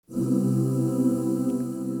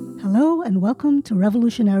Hello and welcome to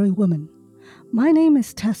Revolutionary Women. My name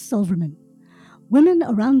is Tess Silverman. Women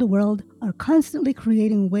around the world are constantly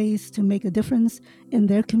creating ways to make a difference in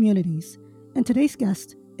their communities, and today's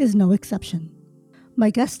guest is no exception.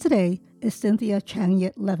 My guest today is Cynthia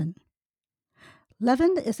Changyit Levin.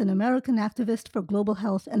 Levin is an American activist for global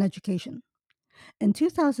health and education. In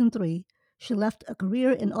 2003, she left a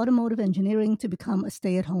career in automotive engineering to become a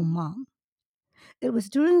stay at home mom. It was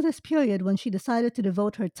during this period when she decided to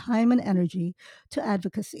devote her time and energy to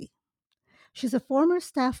advocacy. She's a former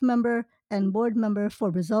staff member and board member for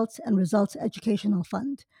Results and Results Educational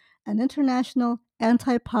Fund, an international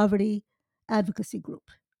anti poverty advocacy group.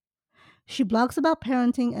 She blogs about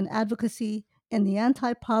parenting and advocacy in the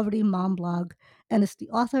Anti Poverty Mom blog and is the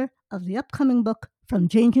author of the upcoming book, From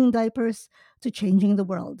Changing Diapers to Changing the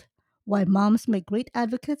World: Why Moms Make Great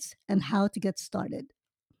Advocates and How to Get Started.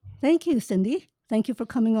 Thank you, Cindy. Thank you for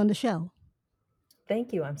coming on the show.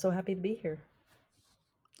 Thank you. I'm so happy to be here.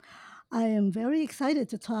 I am very excited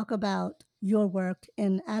to talk about your work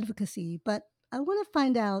in advocacy, but I want to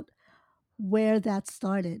find out where that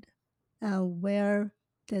started. Where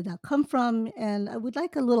did that come from? And I would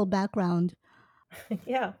like a little background.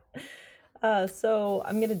 Yeah. So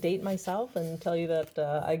I'm going to date myself and tell you that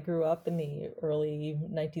I grew up in the early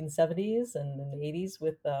 1970s and in the 80s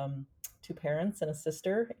with two parents and a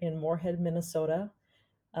sister in Moorhead, Minnesota.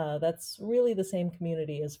 That's really the same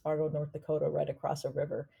community as Fargo, North Dakota, right across a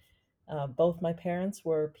river. Both my parents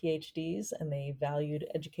were PhDs and they valued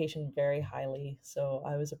education very highly. So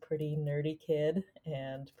I was a pretty nerdy kid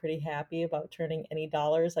and pretty happy about turning any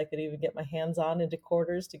dollars I could even get my hands on into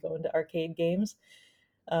quarters to go into arcade games.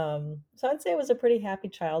 So I'd say it was a pretty happy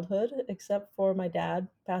childhood, except for my dad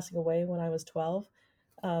passing away when I was 12.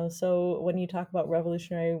 So when you talk about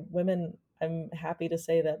revolutionary women, I'm happy to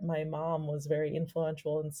say that my mom was very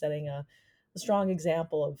influential in setting a strong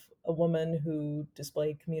example of a woman who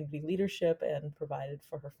displayed community leadership and provided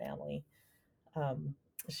for her family. Um,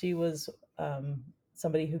 she was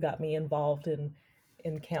somebody who got me involved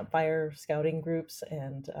in campfire scouting groups,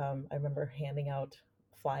 and I remember handing out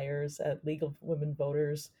flyers at League of Women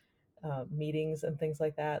Voters meetings and things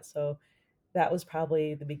like that. So that was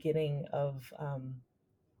probably the beginning of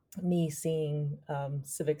me seeing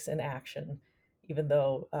civics in action, even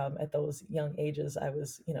though at those young ages I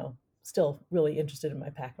was, still really interested in my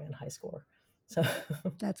Pac-Man high score. So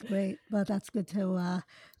That's great. Well, that's good to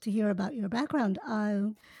hear about your background.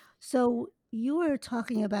 So you were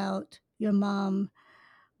talking about your mom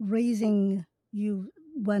raising you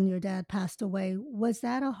when your dad passed away. Was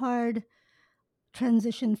that a hard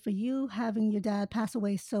transition for you, having your dad pass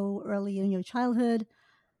away so early in your childhood?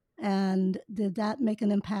 And did that make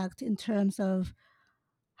an impact in terms of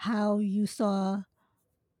how you saw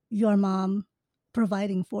your mom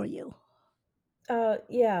providing for you?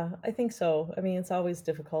 yeah, I think so. I mean, it's always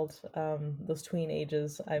difficult. Those tween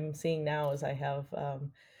ages I'm seeing now as I have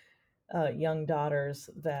young daughters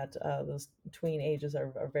that those tween ages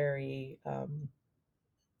are very uh,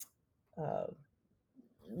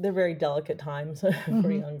 they're very delicate times for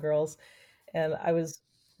Hmm. young girls, and I was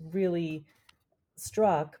really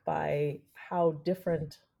struck by how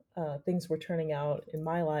different things were turning out in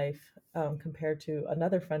my life compared to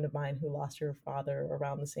another friend of mine who lost her father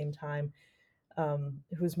around the same time,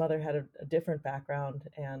 whose mother had a different background.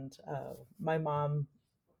 And my mom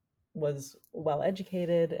was well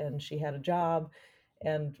educated and she had a job,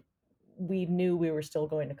 and we knew we were still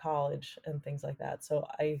going to college and things like that. So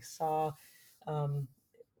I saw um,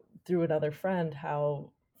 through another friend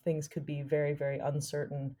how things could be very, very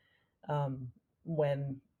uncertain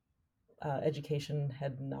when education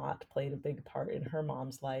had not played a big part in her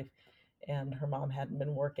mom's life and her mom hadn't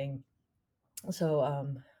been working. So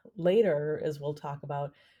later, as we'll talk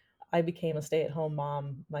about, I became a stay at home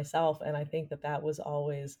mom myself. And I think that that was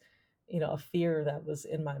always, a fear that was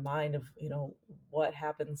in my mind of, what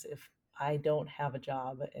happens if I don't have a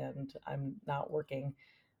job and I'm not working.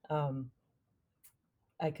 Um,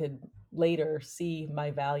 I could later see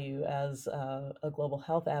my value as a global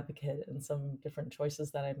health advocate and some different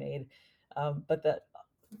choices that I made. But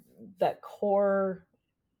that core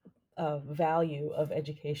value of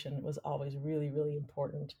education was always really, really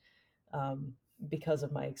important um, because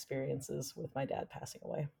of my experiences with my dad passing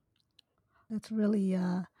away. That's really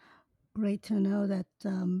great to know that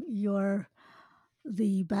your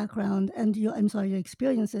the background and I'm sorry, your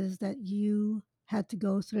experiences that you had to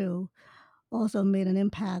go through also made an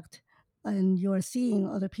impact, and you're seeing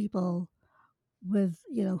other people with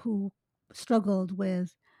who struggled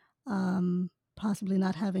with possibly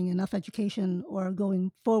not having enough education or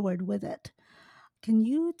going forward with it. Can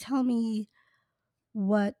you tell me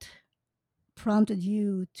what prompted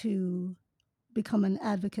you to become an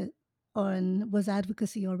advocate, or was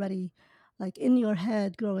advocacy already like in your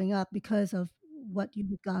head growing up because of what you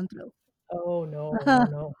had gone through? Oh, no, no,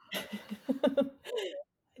 no.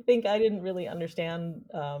 I think I didn't really understand,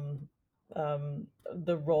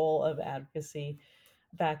 the role of advocacy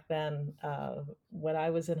back then. When I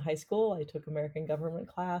was in high school, I took American government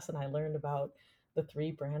class and I learned about the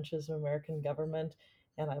three branches of American government,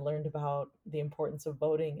 and I learned about the importance of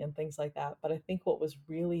voting and things like that. But I think what was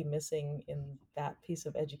really missing in that piece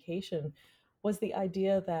of education was the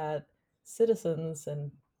idea that citizens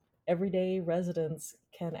and everyday residents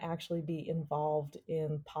can actually be involved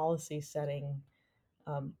in policy setting.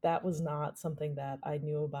 That was not something that I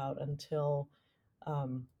knew about until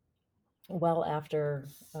um, well after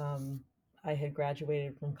I had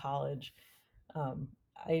graduated from college.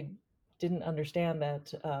 I didn't understand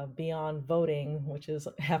that beyond voting, which is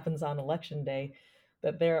happens on election day,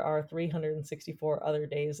 that there are 364 other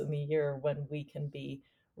days in the year when we can be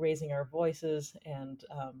raising our voices and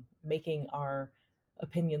making our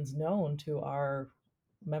opinions known to our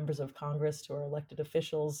members of Congress, to our elected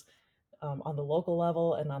officials, on the local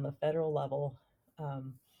level and on the federal level.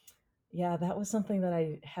 Um, yeah, that was something that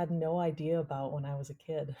I had no idea about when I was a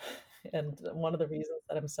kid. And one of the reasons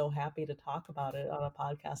that I'm so happy to talk about it on a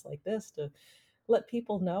podcast like this, to let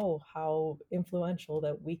people know how influential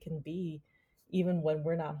that we can be even when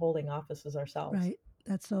we're not holding offices ourselves. Right.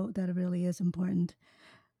 That really is important.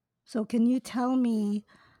 So can you tell me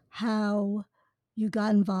how you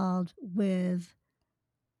got involved with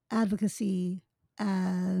advocacy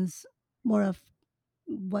as more of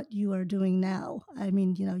what you are doing now? I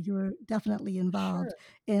mean, you're definitely involved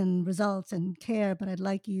Sure. in results and care, but I'd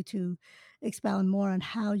like you to expound more on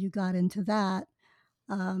how you got into that,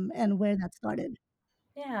 and where that started.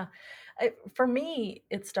 Yeah. For me,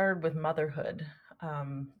 it started with motherhood,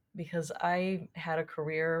 because I had a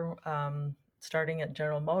career, starting at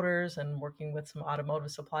General Motors and working with some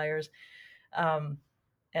automotive suppliers. Um,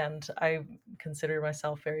 and I consider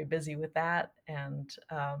myself very busy with that. And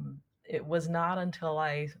it was not until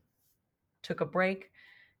I took a break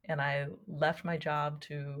and I left my job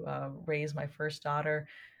to raise my first daughter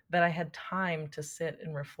that I had time to sit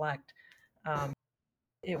and reflect. Um,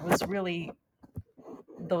 it was really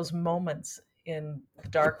those moments in the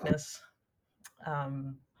darkness.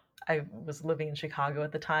 Um, I was living in Chicago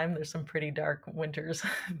at the time. There's some pretty dark winters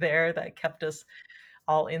there that kept us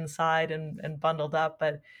all inside and bundled up.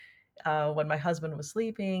 But when my husband was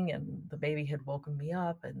sleeping and the baby had woken me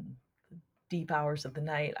up and deep hours of the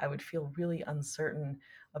night, I would feel really uncertain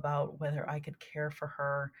about whether I could care for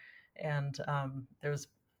her. And there was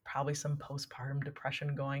probably some postpartum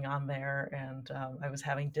depression going on there. And I was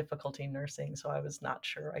having difficulty nursing, so I was not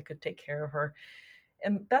sure I could take care of her.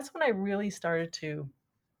 And that's when I really started to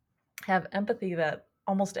have empathy that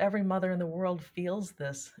almost every mother in the world feels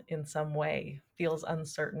this in some way, feels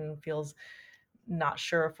uncertain, feels not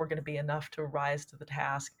sure if we're going to be enough to rise to the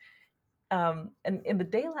task. And in the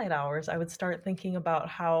daylight hours, I would start thinking about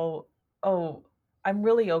how, oh, I'm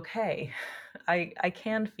really okay. I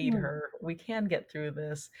can feed Mm, her. We can get through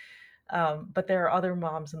this. But there are other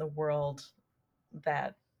moms in the world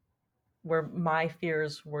that where my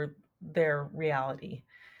fears were their reality.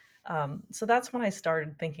 So that's when I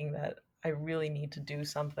started thinking that I really need to do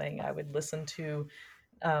something. I would listen to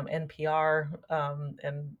NPR,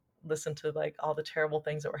 and listen to like all the terrible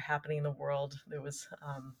things that were happening in the world. There was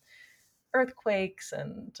earthquakes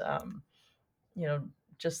and you know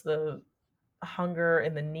just the hunger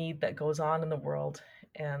and the need that goes on in the world.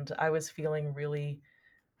 And I was feeling really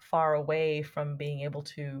far away from being able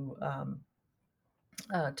to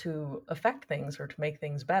affect things or to make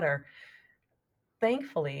things better.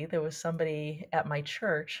 Thankfully, there was somebody at my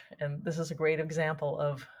church, and this is a great example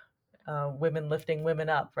of women lifting women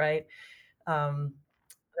up, right? Um,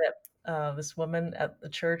 that this woman at the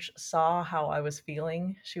church saw how I was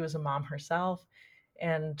feeling. She was a mom herself,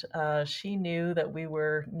 and she knew that we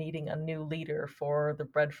were needing a new leader for the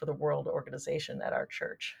Bread for the World organization at our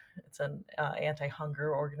church. It's an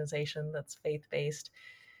anti-hunger organization that's faith-based,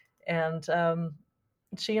 and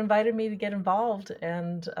she invited me to get involved,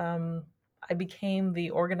 and I became the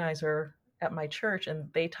organizer at my church,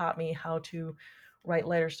 and they taught me how to write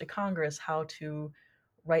letters to Congress, how to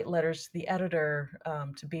write letters to the editor,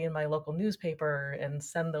 to be in my local newspaper and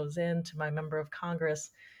send those in to my member of Congress.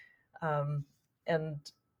 Um, and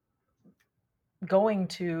going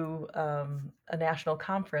to a national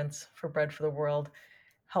conference for Bread for the World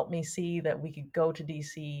helped me see that we could go to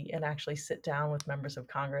DC and actually sit down with members of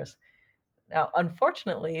Congress. Now,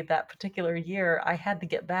 unfortunately, that particular year, I had to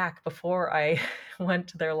get back before I went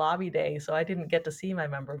to their lobby day, so I didn't get to see my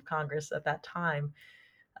member of Congress at that time.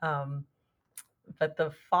 Um, but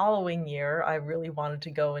the following year, I really wanted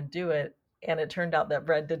to go and do it, and it turned out that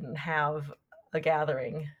Bread didn't have a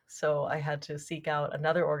gathering, so I had to seek out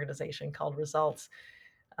another organization called Results,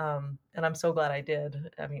 and I'm so glad I did.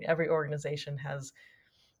 I mean, every organization has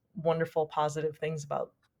wonderful, positive things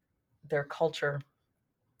about their culture,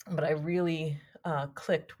 but I really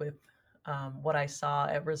clicked with what I saw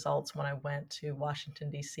at Results when I went to Washington,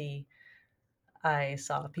 D.C. I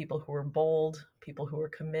saw people who were bold, people who were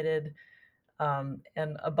committed,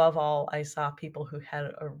 and above all, I saw people who had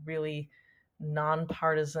a really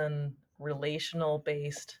nonpartisan, relational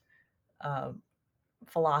based uh,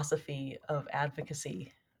 philosophy of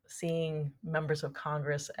advocacy, seeing members of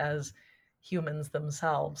Congress as humans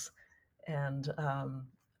themselves, and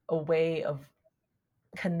a way of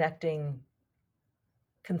connecting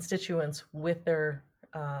constituents with their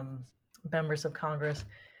um, members of Congress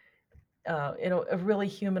in a really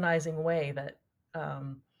humanizing way that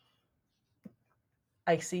um,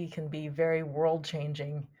 I see can be very world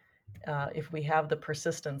changing if we have the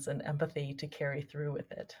persistence and empathy to carry through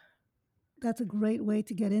with it. That's a great way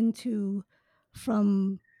to get into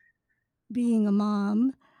from being a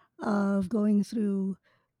mom, of going through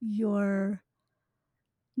your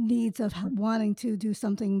needs of wanting to do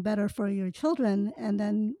something better for your children, and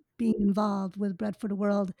then being involved with Bread for the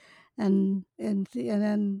World, and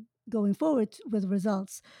then going forward with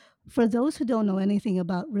Results. For those who don't know anything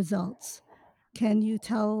about Results, can you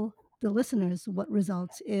tell the listeners what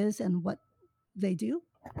Results is and what they do?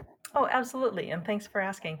 Oh, absolutely. And thanks for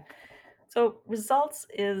asking. So, Results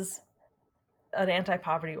is an anti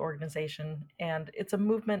poverty organization, and it's a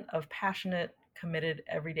movement of passionate, committed,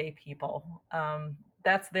 everyday people.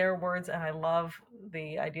 That's their words, and I love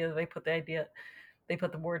the idea that they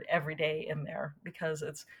put the word everyday in there because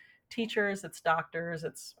it's teachers, it's doctors,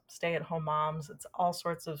 it's stay at home moms, it's all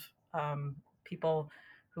sorts of people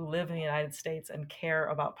who live in the United States and care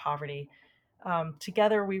about poverty.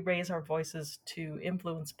 Together, we raise our voices to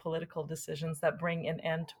influence political decisions that bring an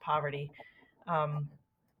end to poverty. Um,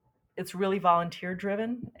 it's really volunteer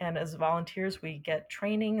driven, and as volunteers we get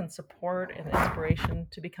training and support and inspiration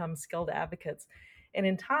to become skilled advocates, and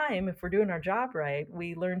in time, if we're doing our job right,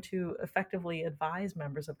 we learn to effectively advise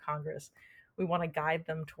members of Congress. We want to guide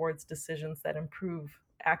them towards decisions that improve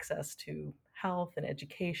access to health and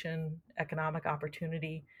education, economic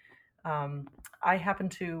opportunity. um, I happen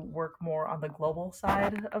to work more on the global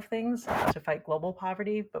side of things to fight global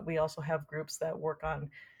poverty, but we also have groups that work on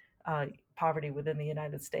uh, poverty within the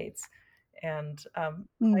United States. And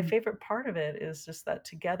my Mm, favorite part of it is just that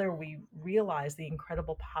together we realize the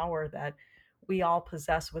incredible power that we all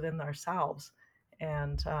possess within ourselves.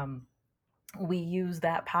 And we use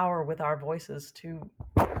that power with our voices to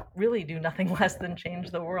really do nothing less than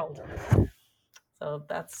change the world. So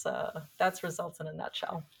that's Results in a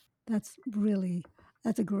nutshell. that's really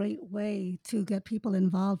that's a great way to get people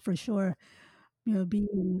involved for sure. You know,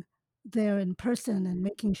 being there in person and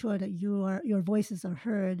making sure that your voices are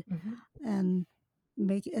heard, Mhm.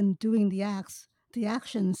 and doing the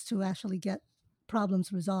actions to actually get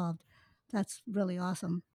problems resolved. That's really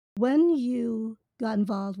awesome. When you got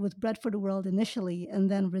involved with Bread for the World initially and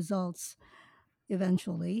then Results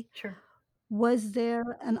eventually, Sure. was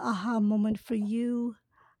there an aha moment for you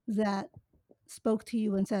that spoke to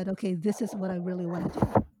you and said, okay, this is what I really want to do?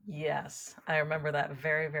 Yes, I remember that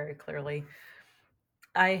very, very clearly.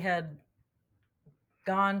 I had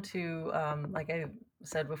gone to, like I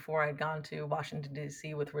said before, I'd gone to Washington,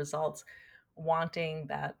 D.C. with Results, wanting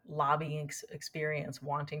that lobbying experience,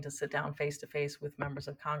 wanting to sit down face to face with members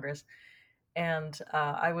of Congress. And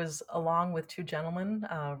I was along with two gentlemen,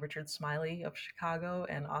 Richard Smiley of Chicago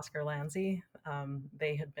and Oscar Lanzi.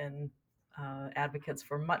 They had been advocates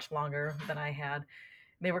for much longer than I had.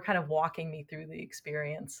 They were kind of walking me through the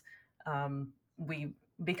experience. We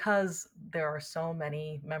Because there are so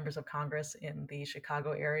many members of Congress in the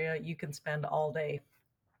Chicago area, you can spend all day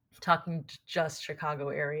talking to just Chicago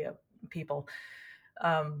area people.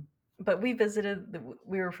 Um, but we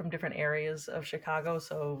were from different areas of Chicago,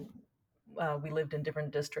 so we lived in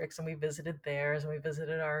different districts and we visited theirs and we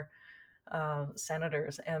visited our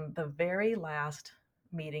senators. And the very last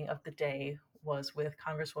meeting of the day was with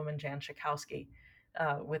Congresswoman Jan Schakowsky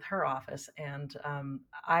with her office. And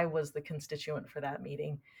I was the constituent for that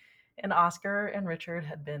meeting. And Oscar and Richard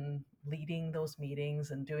had been leading those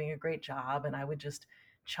meetings and doing a great job. And I would just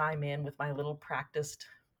chime in with my little practiced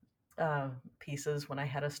pieces when I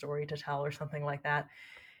had a story to tell or something like that.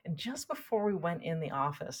 And just before we went in the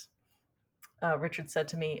office, Richard said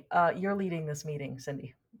to me, "You're leading this meeting,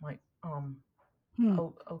 Cindy." I'm like, Hmm.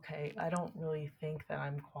 oh, okay. I don't really think that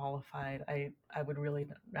I'm qualified. I would really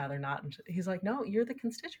rather not. And he's like, "No, you're the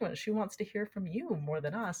constituent. She wants to hear from you more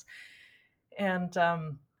than us." And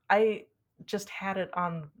I just had it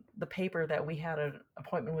on the paper that we had an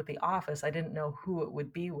appointment with the office. I didn't know who it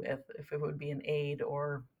would be with, if it would be an aide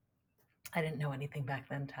or I didn't know anything back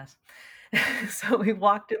then, Tess. So we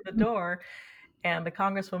walked in the Hmm. door, and the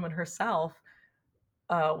congresswoman herself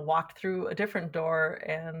walked through a different door,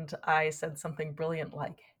 and I said something brilliant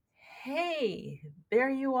like, "Hey, there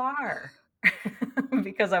you are,"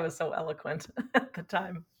 because I was so eloquent at the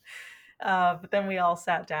time. But then we all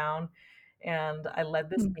sat down, and I led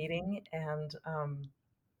this Hmm. meeting, and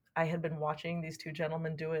I had been watching these two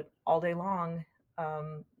gentlemen do it all day long.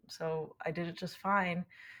 So I did it just fine.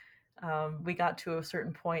 We got to a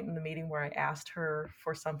certain point in the meeting where I asked her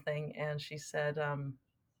for something, and she said,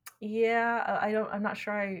 "Yeah, I'm not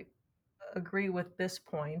sure I agree with this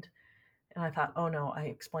point." And I thought, "Oh no, I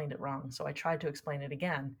explained it wrong." So I tried to explain it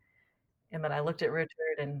again. And then I looked at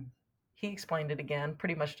Richard and he explained it again,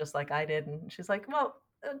 pretty much just like I did. And she's like, "Well,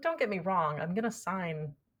 don't get me wrong. I'm going to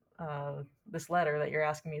sign this letter that you're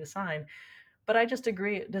asking me to sign, but I just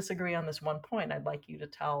disagree on this one point. I'd like you to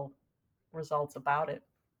tell results about it."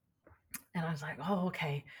 And I was like, "Oh,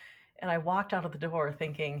 okay." And I walked out of the door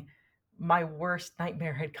thinking my worst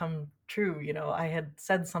nightmare had come true. I had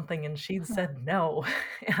said something and she'd Huh. said no.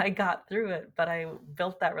 And I got through it, but I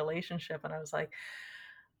built that relationship and I was like,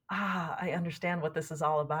 I understand what this is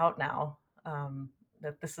all about now.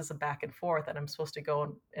 That this is a back and forth, and I'm supposed to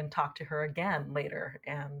go and talk to her again later.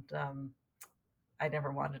 And I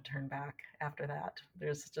never wanted to turn back after that.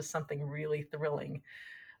 There's just something really thrilling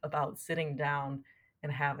about sitting down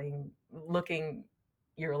and looking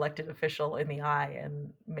your elected official in the eye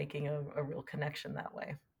and making a real connection that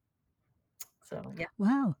way. So, yeah.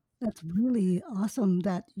 Wow, that's really awesome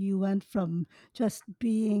that you went from just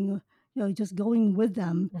being, just going with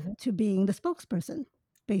them Mhm. to being the spokesperson,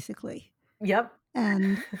 basically, Yep.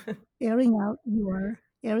 and airing out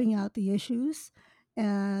the issues,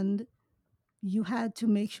 and you had to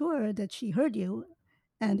make sure that she heard you,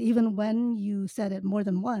 and even when you said it more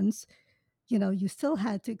than once, you still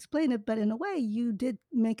had to explain it, but in a way, you did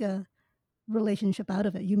make a relationship out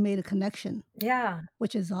of it. You made a connection, Yeah.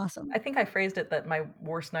 which is awesome. I think I phrased it that my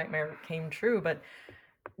worst nightmare came true, but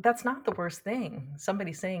that's not the worst thing.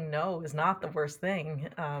 Somebody saying no is not the worst thing.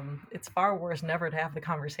 It's far worse never to have the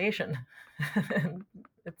conversation. And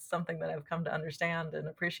it's something that I've come to understand and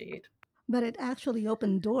appreciate. But it actually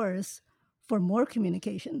opened doors for more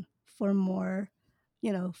communication, for more,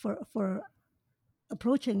 for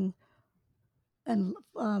approaching and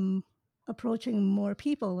approaching more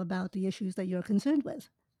people about the issues that you're concerned with.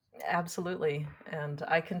 Absolutely. And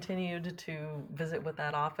I continued to visit with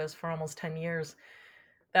that office for almost 10 years.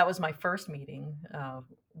 That was my first meeting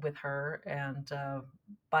with her. And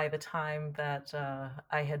by the time that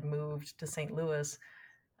I had moved to St. Louis,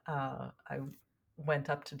 I went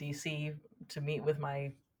up to DC to meet with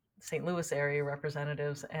my St. Louis area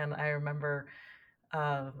representatives. And I remember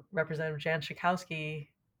Representative Jan Schakowsky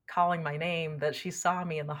calling my name, that she saw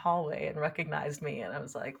me in the hallway and recognized me. And I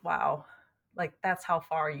was like, wow, like that's how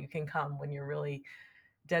far you can come when you're really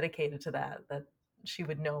dedicated to that she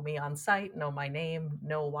would know me on site, know my name,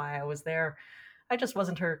 know why I was there. I just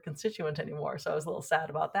wasn't her constituent anymore. So I was a little sad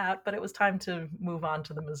about that, but it was time to move on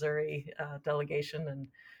to the Missouri delegation and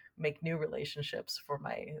make new relationships for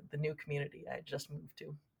the new community I had just moved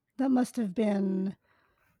to. That must have been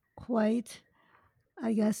quite,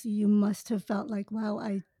 I guess you must have felt like, wow,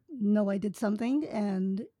 I know I did something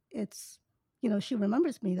and it's, she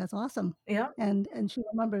remembers me. That's awesome. Yep. And she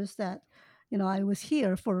remembers that, I was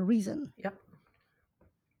here for a reason. Yep.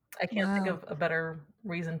 I can't think Wow. of a better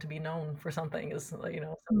reason to be known for something is,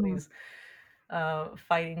 Mm, somebody's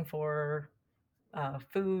fighting for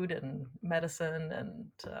food and medicine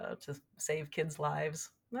and to save kids' lives.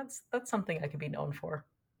 That's something I could be known for.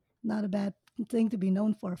 not a bad thing to be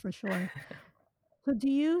known for sure. So do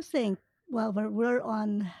you think, well,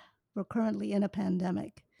 we're currently in a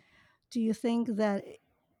pandemic. Do you think that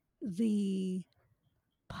the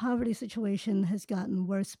poverty situation has gotten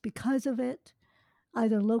worse because of it,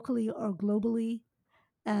 either locally or globally?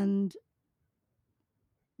 And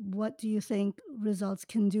what do you think results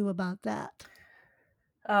can do about that?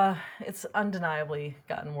 It's undeniably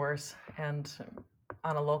gotten worse, and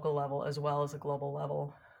on a local level as well as a global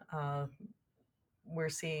level. Uh, we're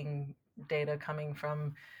seeing data coming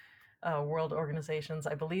from world organizations.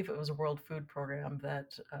 I believe it was a World Food Program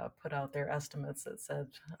that put out their estimates that said,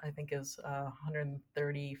 I think is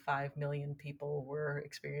 135 million people were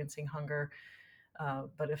experiencing hunger.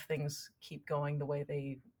 But if things keep going the way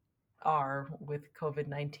they are with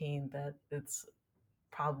COVID-19, that it's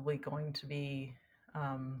probably going to be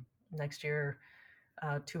next year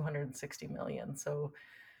 260 million. So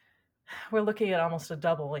we're looking at almost a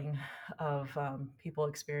doubling of people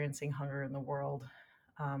experiencing hunger in the world.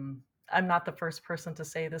 I'm not the first person to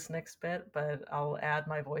say this next bit, but I'll add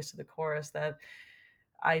my voice to the chorus that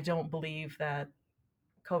I don't believe that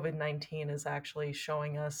COVID 19 is actually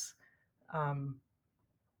showing us um,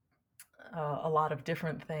 a lot of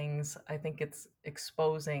different things. I think it's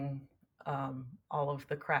exposing all of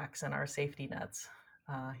the cracks in our safety nets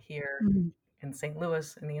here Mhm. in St.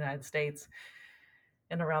 Louis, in the United States,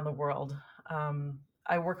 and around the world.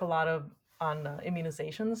 I work a lot on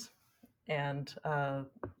immunizations, and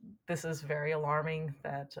this is very alarming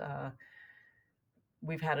that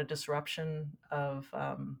we've had a disruption of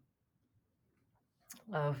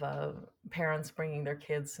parents bringing their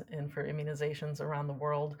kids in for immunizations around the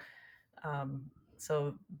world.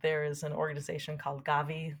 So there is an organization called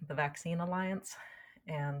Gavi, the Vaccine Alliance,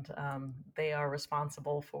 and they are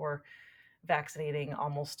responsible for vaccinating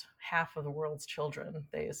almost half of the world's children.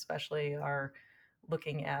 They especially are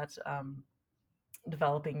looking at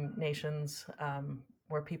developing nations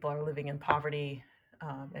where people are living in poverty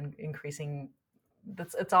and increasing.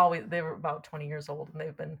 It's always they were about 20 years old, and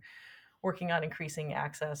they've been working on increasing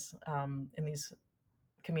access in these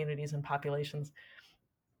communities and populations.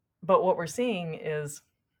 But what we're seeing is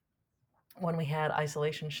when we had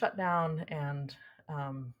isolation shutdown and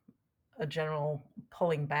a general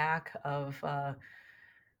pulling back of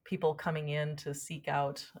people coming in to seek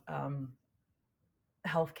out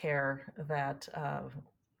healthcare, that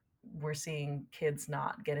we're seeing kids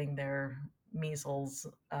not getting their measles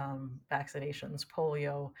vaccinations,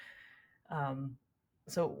 polio. Um,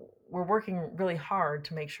 so we're working really hard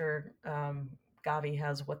to make sure Gavi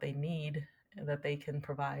has what they need, that they can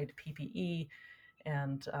provide PPE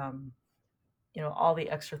and all the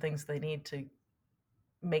extra things they need to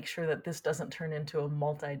make sure that this doesn't turn into a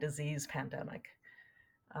multi-disease pandemic.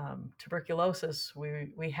 Tuberculosis,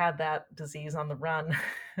 we had that disease on the run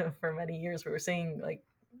for many years. We were seeing like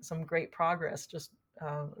some great progress just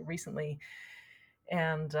recently,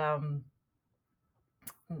 and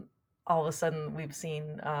all of a sudden we've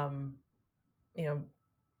seen you know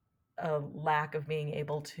a lack of being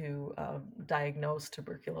able to diagnose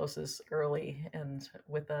tuberculosis early, and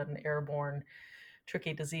with an airborne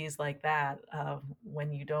tricky disease like that,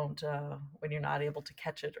 when you don't when you're not able to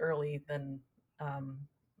catch it early, then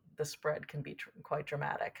the spread can be quite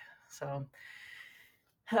dramatic. So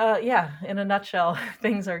yeah, in a nutshell,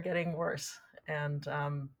 things are getting worse, and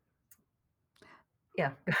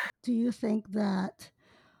yeah. Do you think that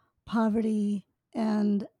poverty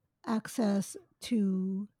and access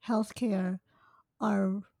to healthcare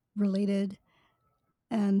are related?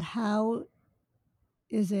 And how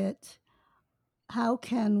is it, how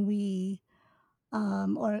can we,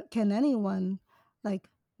 or can anyone, like,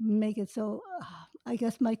 make it so? I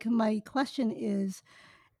guess my question is,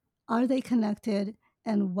 are they connected?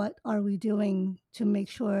 And what are we doing to make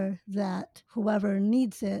sure that whoever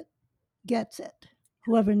needs it gets it?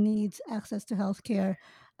 Whoever needs access to healthcare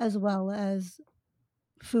as well as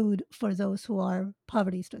food for those who are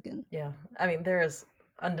poverty stricken. Yeah, I mean, there is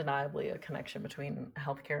undeniably a connection between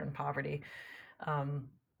healthcare and poverty.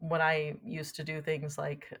 When I used to do things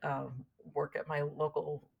like work at my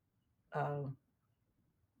local uh,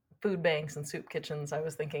 food banks and soup kitchens, I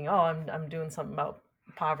was thinking, oh, I'm doing something about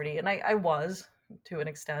poverty, and I was to an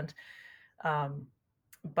extent, um,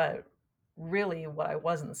 but really, what I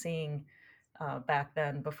wasn't seeing back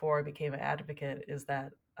then, before I became an advocate, is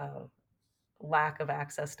that lack of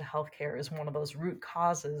access to healthcare is one of those root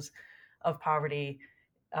causes of poverty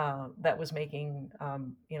that was making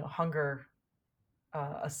hunger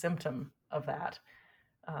a symptom of that.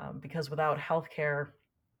 Because without healthcare,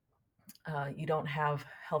 you don't have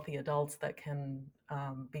healthy adults that can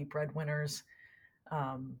be breadwinners.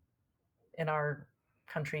 Um, in our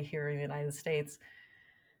country here in the United States,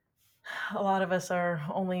 a lot of us are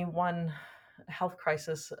only one health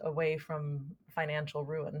crisis away from financial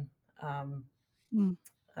ruin. Um, Mm,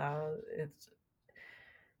 it's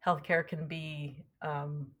healthcare can be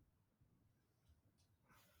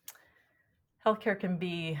healthcare can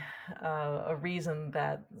be a reason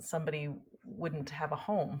that somebody wouldn't have a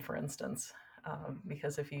home, for instance,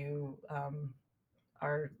 because if you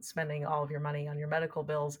are spending all of your money on your medical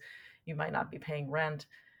bills, you might not be paying rent,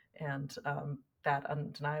 and that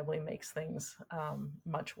undeniably makes things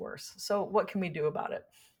much worse. So, what can we do about it?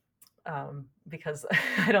 Because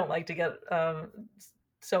I don't like to get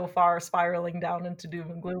so far spiraling down into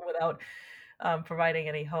doom and gloom without providing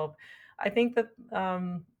any hope. I think that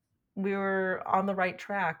we were on the right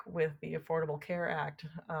track with the Affordable Care Act,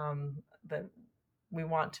 that we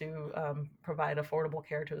want to provide affordable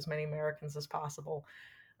care to as many Americans as possible.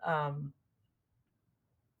 Um,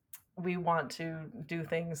 we want to do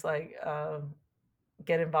things like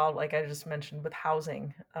get involved, like I just mentioned, with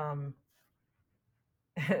housing.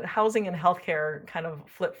 Housing and healthcare kind of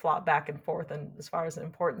flip flop back and forth, and as far as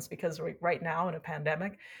importance, because right now in a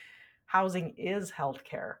pandemic, housing is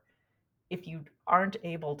healthcare. If you aren't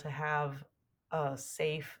able to have a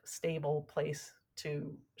safe, stable place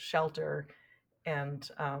to shelter and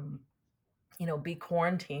be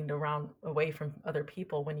quarantined around away from other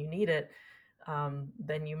people when you need it,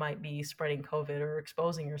 then you might be spreading COVID or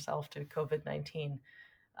exposing yourself to COVID-19.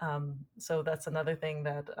 So that's another thing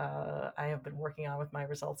that I have been working on with my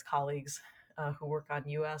results colleagues who work on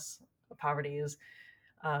U.S. poverty is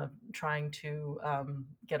trying to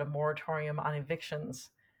get a moratorium on evictions,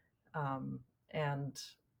 and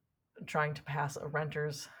trying to pass a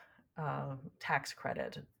renter's tax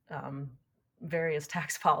credit. Various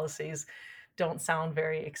tax policies don't sound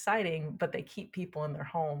very exciting, but they keep people in their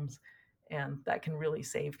homes, and that can really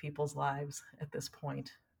save people's lives at this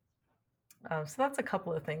point. So that's a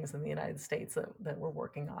couple of things in the United States that we're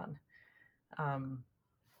working on. Um,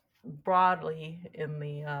 Broadly in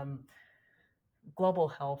the global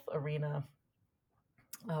health arena,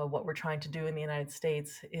 what we're trying to do in the United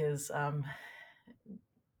States is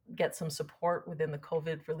get some support within the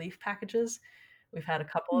COVID relief packages. We've had a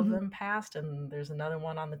couple of Hmm. them passed, and there's another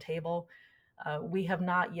one on the table. We have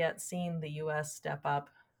not yet seen the U.S. step up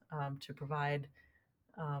to provide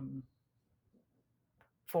um,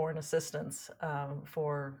 foreign assistance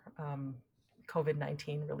for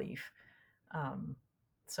COVID-19 relief. Um,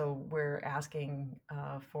 so we're asking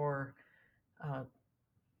for uh,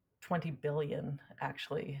 20 billion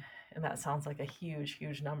actually, and that sounds like a huge,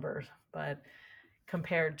 huge number, but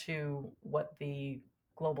compared to what the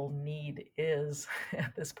global need is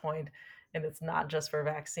at this point, and it's not just for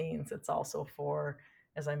vaccines, it's also for,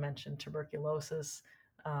 as I mentioned, tuberculosis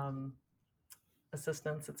um,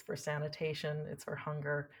 assistance, it's for sanitation, it's for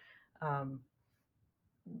hunger. Um,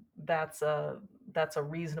 that's a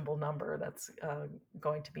reasonable number that's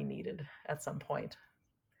going to be needed at some point.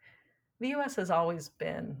 The U.S. has always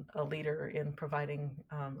been a leader in providing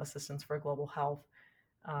assistance for global health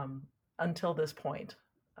um, until this point.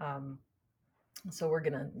 Um, so we're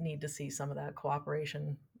going to need to see some of that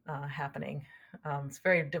cooperation happening. It's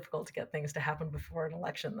very difficult to get things to happen before an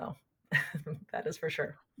election, though. That is for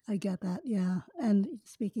sure. I get that, yeah. And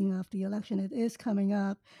speaking of the election, it is coming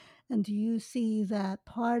up. And do you see that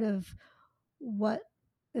part of what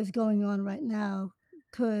is going on right now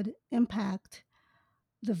could impact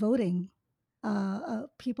the voting,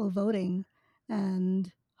 people voting,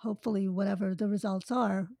 and hopefully whatever the results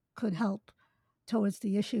are could help towards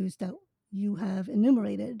the issues that you have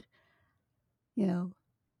enumerated, you know,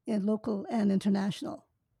 in local and international?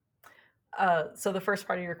 So the first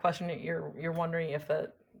part of your question, you're wondering if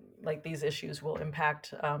that, like, these issues will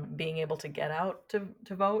impact being able to get out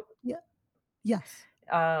to vote. Yeah. Yes.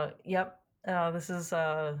 Yep. This is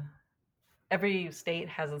every state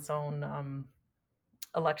has its own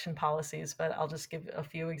election policies, but I'll just give a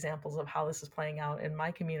few examples of how this is playing out in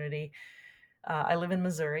my community. I live in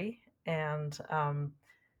Missouri, and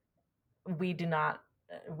we do not.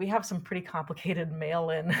 We have some pretty complicated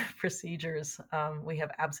mail-in procedures. We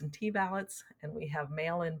have absentee ballots and we have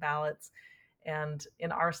mail-in ballots. And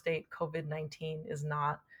in our state, COVID-19 is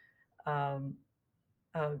not um,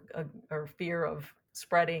 or fear of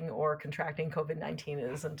spreading or contracting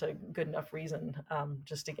COVID-19 isn't a good enough reason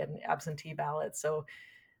just to get an absentee ballot. So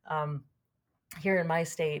um, here in my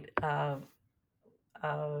state, I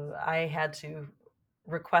had to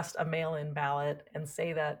request a mail in ballot and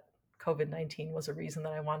say that COVID-19 was a reason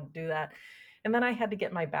that I wanted to do that. And then I had to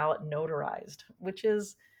get my ballot notarized, which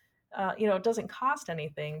is, it doesn't cost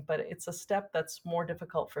anything, but it's a step that's more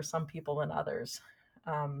difficult for some people than others.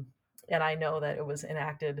 Um, and I know that it was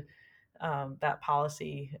enacted, that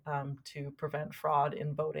policy to prevent fraud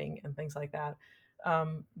in voting and things like that.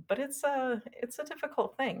 But it's a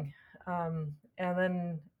difficult thing. And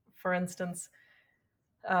then, for instance,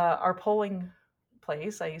 our polling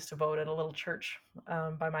place, I used to vote at a little church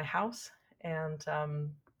by my house, and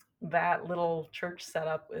that little church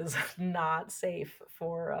setup is not safe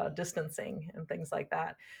for distancing and things like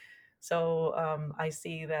that. So I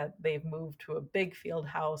see that they've moved to a big field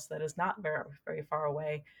house that is not very, very far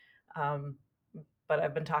away. Um, but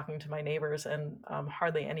I've been talking to my neighbors, and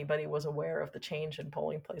hardly anybody was aware of the change in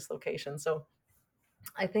polling place location. So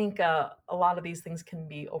I think a lot of these things can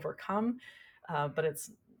be overcome, but it's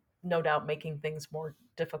no doubt making things more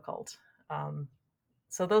difficult. Um,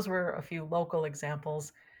 so those were a few local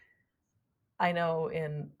examples. I know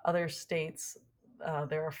in other states,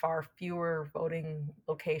 there are far fewer voting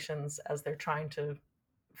locations as they're trying to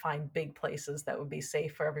find big places that would be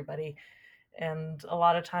safe for everybody. And a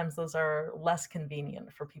lot of times those are less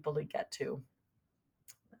convenient for people to get to.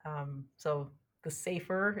 So the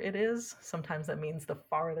safer it is, sometimes that means the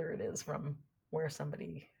farther it is from where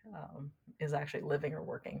somebody is actually living or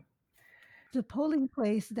working. The polling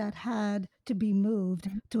place that had to be moved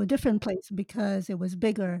to a different place because it was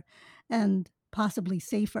bigger and possibly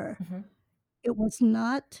safer, Mhm. it was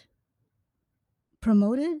not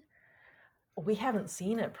promoted? We haven't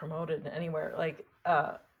seen it promoted anywhere. Like,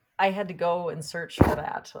 I had to go and search for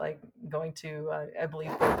that, like going to, I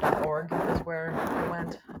believe, vote.org is where I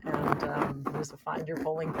went, and there's a find your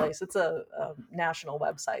polling place. It's a national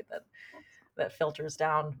website that filters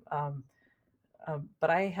down. But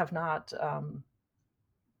I have not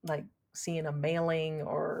like seen a mailing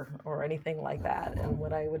or anything like that. And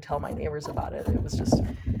when I would tell my neighbors about it, it was just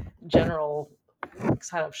general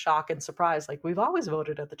kind of shock and surprise. Like, we've always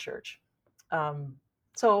voted at the church.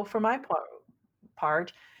 So for my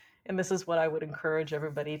part, and this is what I would encourage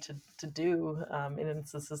everybody to do in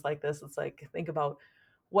instances like this. It's like, think about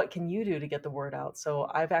what can you do to get the word out. So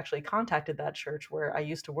I've actually contacted that church where I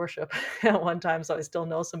used to worship at one time, so I still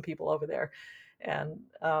know some people over there, and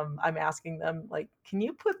I'm asking them, like, can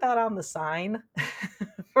you put that on the sign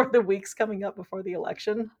for the weeks coming up before the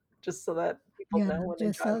election, just so that people Yeah, know when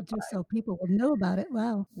they drive just by. so people will know about it.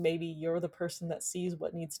 Wow. Maybe you're the person that sees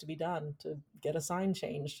what needs to be done to get a sign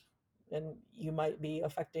changed, and you might be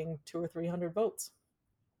affecting 200 or 300 votes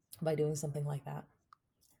by doing something like that.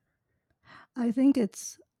 I think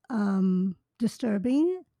it's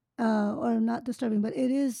disturbing, or not disturbing, but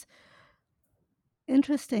it is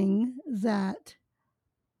interesting that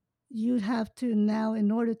you'd have to now,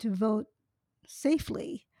 in order to vote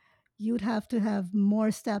safely, you'd have to have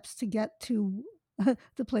more steps to get to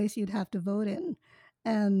the place you'd have to vote in.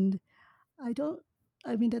 And I don't,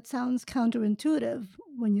 I mean, that sounds counterintuitive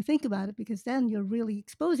when you think about it, because then you're really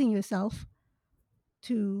exposing yourself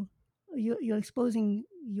to, you're exposing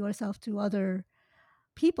yourself to other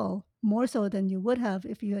people more so than you would have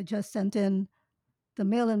if you had just sent in the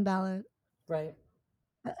mail in ballot. Right.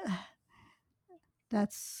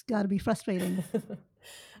 That's got to be frustrating.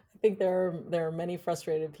 I think there are many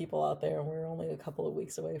frustrated people out there, and we're only a couple of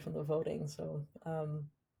weeks away from the voting. So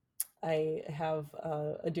I have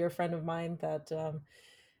a dear friend of mine that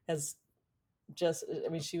has just, I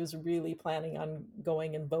mean, she was really planning on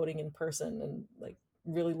going and voting in person, and like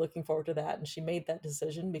really looking forward to that. And she made that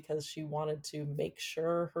decision because she wanted to make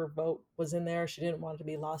sure her vote was in there. She didn't want it to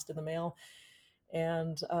be lost in the mail.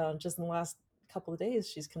 And just in the last couple of days,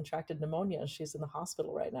 she's contracted pneumonia. She's in the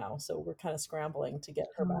hospital right now. So we're kind of scrambling to get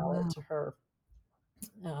her Oh, ballot wow. to her,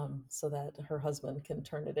 so that her husband can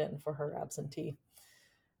turn it in for her absentee.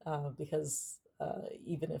 Because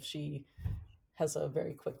even if she has a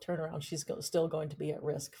very quick turnaround, she's still going to be at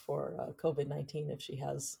risk for COVID-19 if she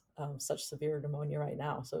has such severe pneumonia right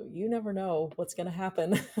now. So you never know what's going to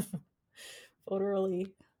happen. Vote early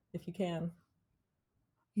if you can.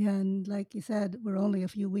 Yeah, and like you said, we're only a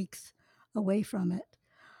few weeks away from it.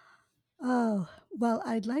 Oh, well,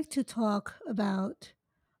 I'd like to talk about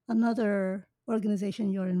another organization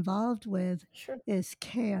you're involved with Sure. is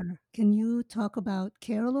CARE. Can you talk about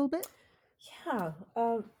CARE a little bit? Yeah.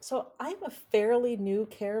 So I'm a fairly new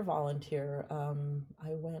care volunteer.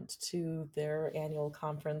 I went to their annual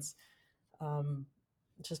conference um,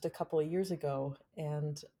 just a couple of years ago.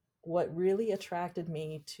 And what really attracted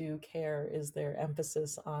me to care is their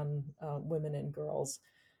emphasis on women and girls.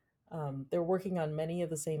 They're working on many of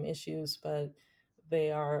the same issues, but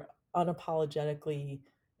they are unapologetically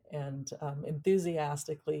and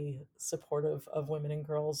enthusiastically supportive of women and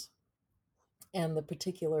girls and the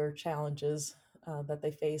particular challenges that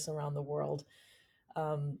they face around the world.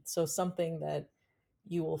 So, something that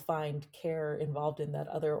you will find care involved in that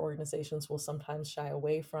other organizations will sometimes shy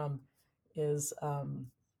away from is,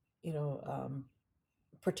 you know,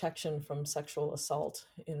 protection from sexual assault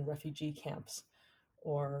in refugee camps,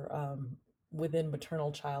 or within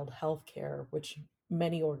maternal child health care, which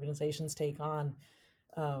many organizations take on.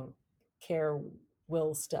 Uh, Care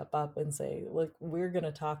will step up and say, look, we're going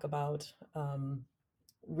to talk about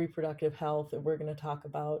reproductive health, and we're going to talk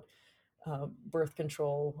about birth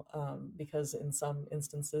control, because in some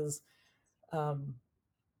instances, um,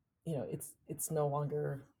 it's no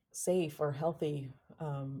longer safe or healthy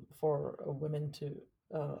for a woman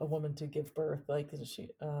to give birth. Like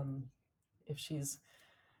if she's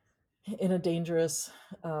in a dangerous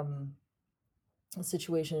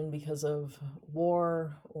situation because of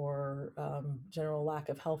war or general lack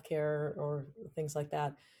of health care or things like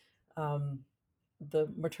that, um, the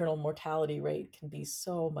maternal mortality rate can be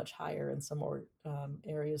so much higher in some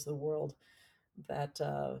areas of the world that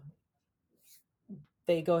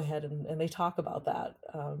they go ahead and they talk about that,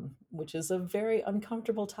 which is a very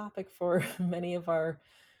uncomfortable topic for many of our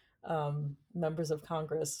members of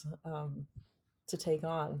Congress to take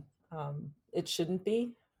on. It shouldn't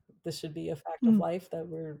be. This should be a fact of Mm. life that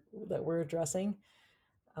we're addressing.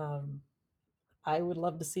 Um, I would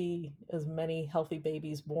love to see as many healthy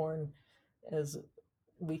babies born as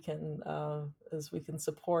as we can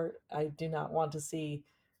support. I do not want to see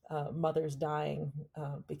mothers dying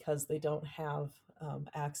because they don't have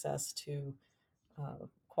access to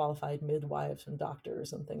qualified midwives and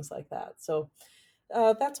doctors and things like that. So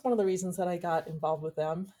that's one of the reasons that I got involved with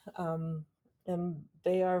them. And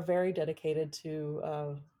they are very dedicated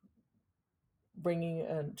to bringing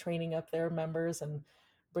and training up their members and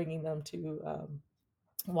bringing them to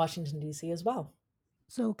Washington, D.C. as well.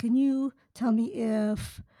 So, can you tell me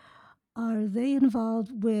if are they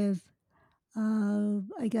involved with,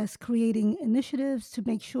 I guess, creating initiatives to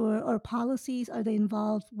make sure, or policies? Are they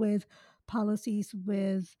involved with policies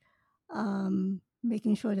with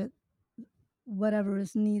making sure that whatever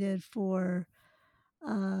is needed for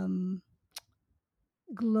um,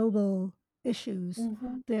 global issues,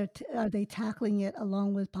 Hmm. are they tackling it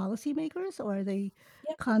along with policymakers, or are they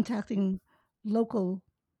Yeah, contacting local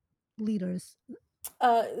leaders?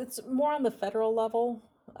 it's more on the federal level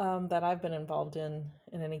that I've been involved in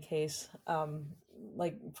any case.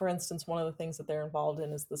 Like, for instance, one of the things that they're involved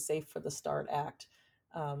in is the Safe for the Start Act.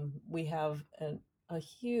 We have a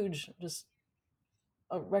huge, just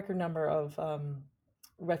a record number of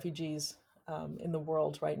refugees in the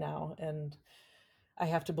world right now, and I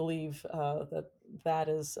have to believe that that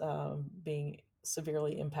is being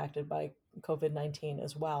severely impacted by COVID-19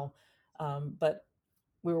 as well. But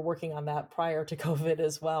we were working on that prior to COVID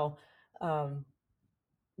as well. Um,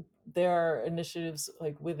 there are initiatives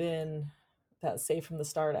like within that Safe from the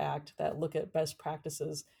Start Act that look at best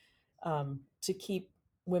practices to keep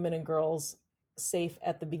women and girls safe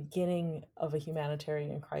at the beginning of a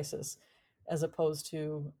humanitarian crisis, as opposed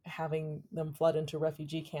to having them flood into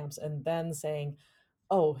refugee camps and then saying,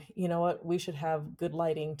 oh, you know what, we should have good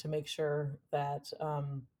lighting to make sure that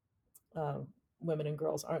uh, women and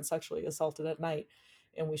girls aren't sexually assaulted at night.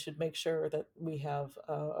 And we should make sure that we have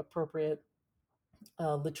appropriate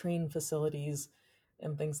latrine facilities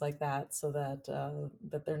and things like that, so that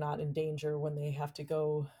that they're not in danger when they have to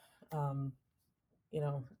go, um, you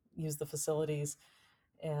know, use the facilities.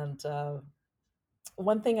 And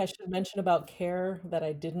one thing I should mention about CARE that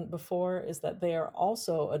I didn't before is that they are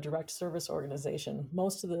also a direct service organization.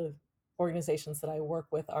 Most of the organizations that I work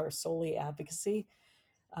with are solely advocacy,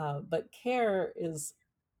 but CARE is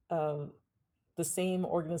uh, the same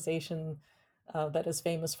organization that is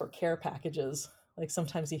famous for care packages. Like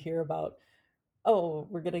sometimes you hear about, oh,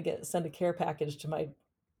 we're going to get send a care package to my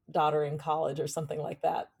daughter in college or something like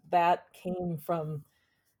that. That came from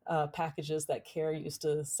packages that CARE used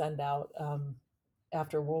to send out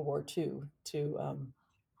after World War II to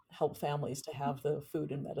help families to have the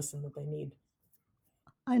food and medicine that they need.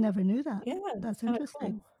 I never knew that. Yeah, it's That's kind of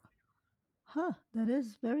interesting. cool. Huh, that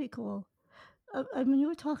is very cool. I mean, you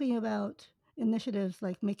were talking about initiatives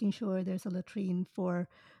like making sure there's a latrine for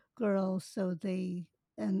girls, so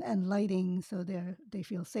and lighting, so they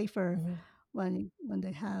feel safer Mhm. when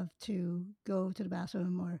they have to go to the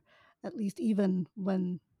bathroom, or at least even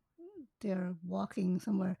when they're walking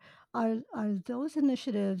somewhere. Are those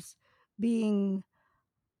initiatives being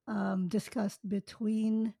discussed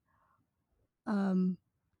between um,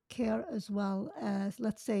 care as well as,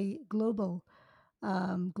 let's say, global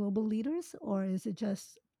leaders, or is it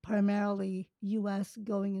just primarily U.S.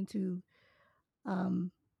 going into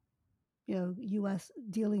um, U.S.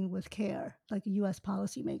 dealing with care, like U.S.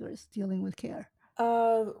 policymakers dealing with care?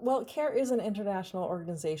 Well, CARE is an international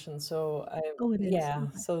organization, so Oh, it is. yeah,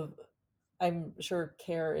 Okay. so I'm sure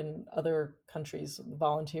CARE in other countries,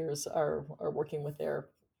 volunteers are working with their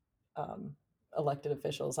elected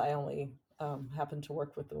officials. I only happen to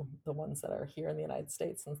work with the ones that are here in the United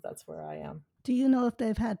States, since that's where I am. Do you know if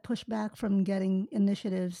they've had pushback from getting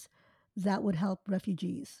initiatives that would help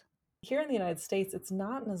refugees? Here in the United States, it's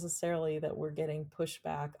not necessarily that we're getting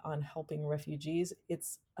pushback on helping refugees.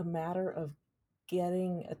 It's a matter of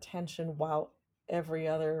getting attention while every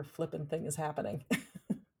other flippin' thing is happening.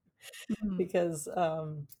 Mm. because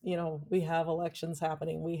we have elections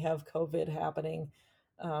happening, we have COVID happening.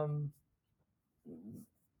 Um,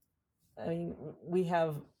 I mean, we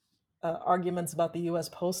have arguments about the U.S.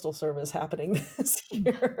 Postal Service happening this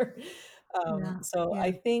year. Yeah. So I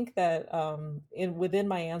Yeah. think that in within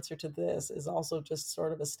my answer to this is also just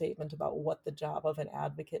sort of a statement about what the job of an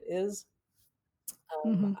advocate is.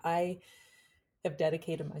 Hmm. I have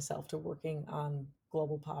dedicated myself to working on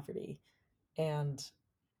global poverty, and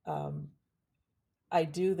um, I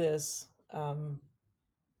do this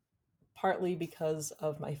partly because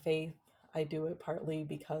of my faith. I do it partly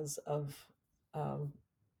because of um,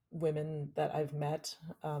 women that I've met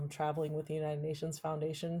traveling with the United Nations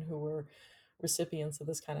Foundation who were recipients of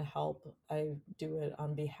this kind of help. I do it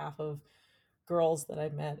on behalf of girls that I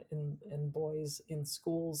met and boys in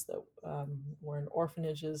schools that were in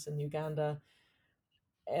orphanages in Uganda.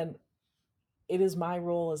 And it is my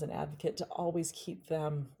role as an advocate to always keep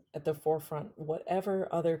them at the forefront, whatever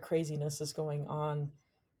other craziness is going on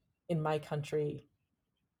in my country.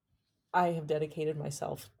 I have dedicated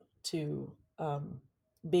myself to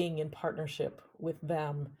being in partnership with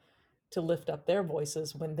them to lift up their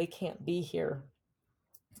voices when they can't be here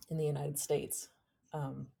in the United States.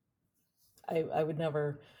 Um, I would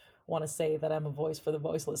never want to say that I'm a voice for the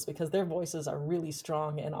voiceless because their voices are really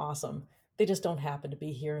strong and awesome. They just don't happen to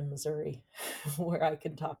be here in Missouri, where I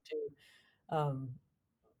can talk to um,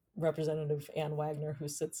 Representative Ann Wagner, who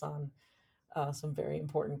sits on some very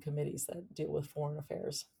important committees that deal with foreign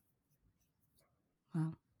affairs.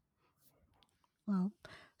 Wow. Well,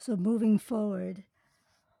 so moving forward,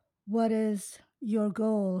 what is your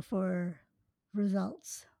goal for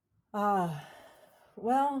results? Ah,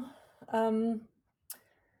 well, um,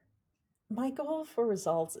 my goal for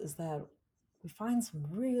results is that we find some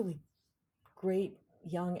really great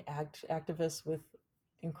young activists with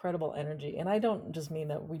incredible energy. And I don't just mean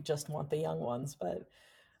that we just want the young ones, but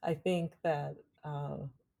I think that uh,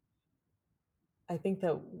 I think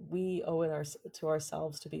that we owe it to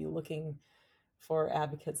ourselves to be looking for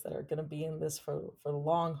advocates that are going to be in this for the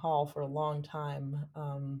long haul for a long time,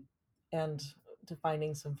 and to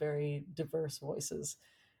finding some very diverse voices.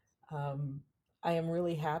 Um, I am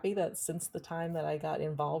really happy that since the time that I got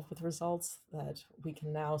involved with results, that we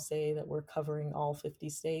can now say that we're covering all 50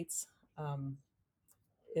 states. Um,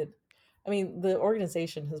 it, I mean, the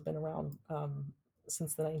organization has been around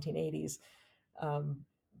since the 1980s, um,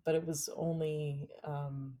 but it was only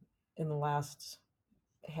in the last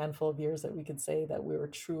handful of years that we could say that we were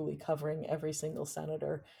truly covering every single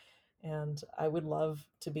senator. And I would love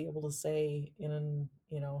to be able to say in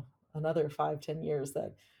another 5-10 years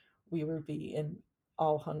that we would be in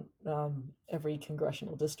every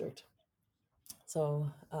congressional district. So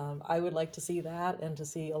I would like to see that and to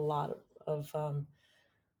see a lot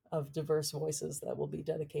of diverse voices that will be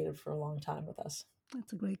dedicated for a long time with us.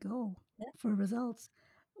 That's a great goal Yeah. for results.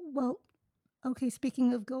 Well, okay,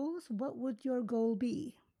 speaking of goals, what would your goal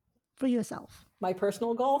be for yourself? My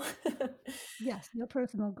personal goal. Yes, your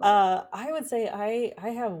personal goal. I would say I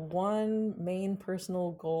have one main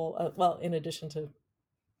personal goal. Well, in addition to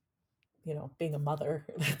being a mother,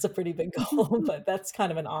 that's a pretty big goal, but that's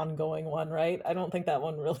kind of an ongoing one, right? I don't think that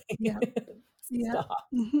one really Yeah, yeah. stops.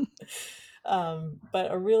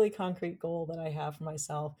 But a really concrete goal that I have for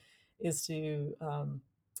myself is to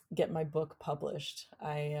get my book published.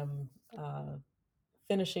 I am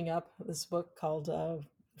finishing up this book called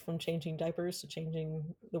 "From Changing Diapers to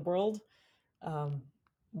Changing the World." Um,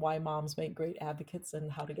 why moms make great advocates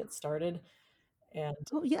and how to get started. And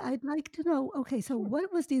Oh, yeah, I'd like to know. Okay, so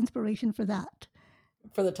what was the inspiration for that?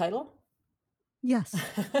 for the title, Yes,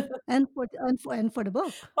 and for the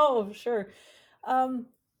book. oh, sure. Um,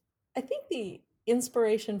 I think the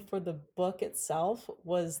inspiration for the book itself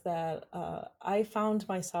was that I found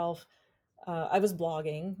myself, I was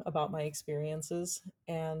blogging about my experiences,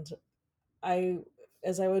 and I,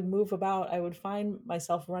 as I would move about, I would find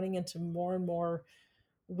myself running into more and more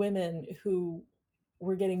women who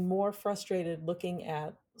were getting more frustrated looking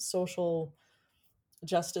at social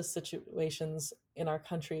justice situations in our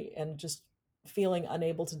country and just feeling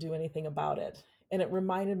unable to do anything about it. And it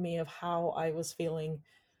reminded me of how I was feeling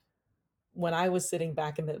when I was sitting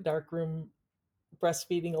back in the dark room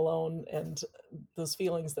breastfeeding alone, and those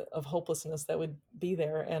feelings of hopelessness that would be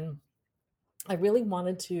there. And I really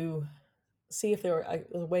wanted to see if there were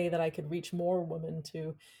a way that I could reach more women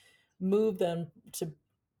to move them to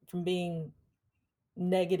from being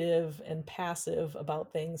negative and passive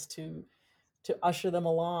about things to usher them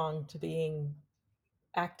along to being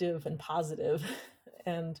active and positive.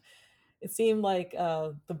 And it seemed like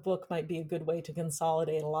the book might be a good way to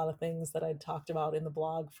consolidate a lot of things that I'd talked about in the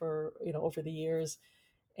blog for over the years,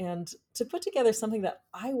 and to put together something that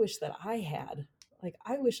I wish that I had. Like,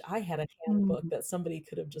 I wish I had a handbook Mm, that somebody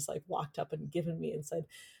could have just, like, walked up and given me and said,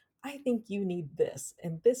 "I think you need this,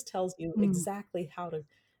 and this tells you mm, exactly how do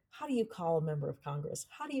you call a member of Congress?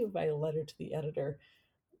 How do you write a letter to the editor?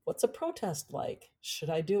 What's a protest like? Should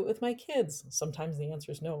I do it with my kids?" Sometimes the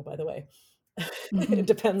answer is no, by the way. mhm, It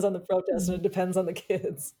depends on the protest, and mhm, it depends on the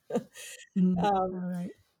kids. mhm. Um, All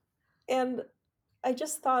right. and I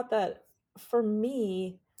just thought that for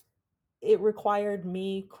me, it required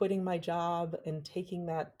me quitting my job and taking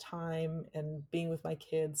that time and being with my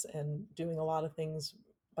kids and doing a lot of things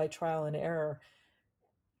by trial and error.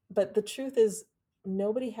 But the truth is,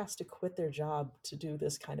 nobody has to quit their job to do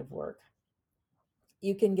this kind of work.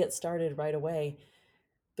 You can get started right away.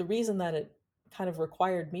 The reason that it kind of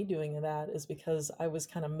required me doing that is because I was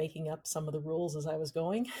kind of making up some of the rules as I was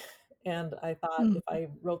going. And I thought Mm. if I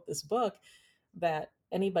wrote this book, that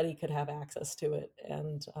anybody could have access to it,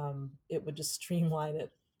 and it would just streamline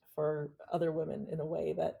it for other women in a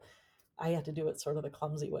way that I had to do it sort of the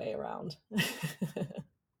clumsy way around.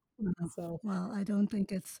 Wow. So Well, I don't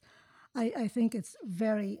think I think it's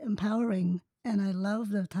very empowering, and I love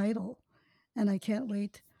the title, and I can't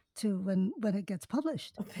wait to when it gets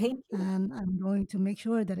published, thank you. and I'm going to make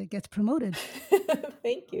sure that it gets promoted.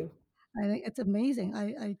 Thank you. I think it's amazing.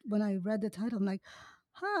 I when I read the title, I'm like,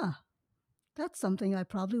 "Huh, that's something I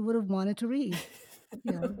probably would have wanted to read,"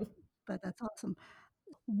 you know, but that's awesome.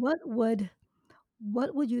 What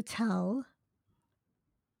would you tell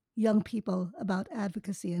young people about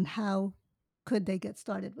advocacy, and how could they get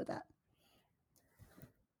started with that?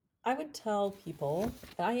 I would tell people,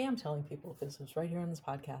 and I am telling people because it's right here on this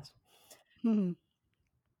podcast. Mhm,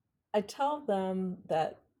 I tell them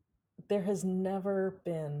that there has never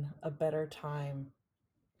been a better time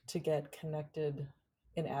to get connected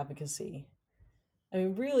in advocacy. I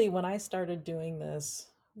mean, really, when I started doing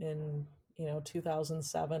this in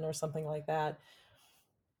 2007 or something like that,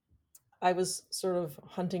 I was sort of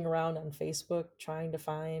hunting around on Facebook trying to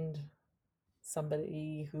find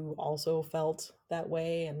somebody who also felt that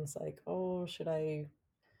way, and it's like, oh, should I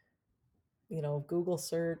Google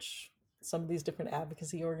search some of these different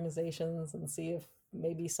advocacy organizations and see if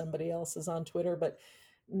maybe somebody else is on Twitter. But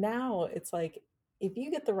now it's like, if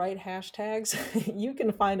you get the right hashtags, you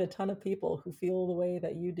can find a ton of people who feel the way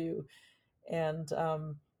that you do. And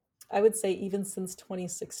I would say, even since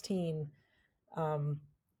 2016, um,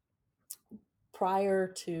 prior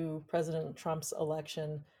to President Trump's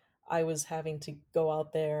election, I was having to go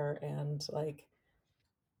out there and, like,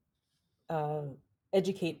 uh,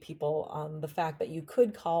 educate people on the fact that you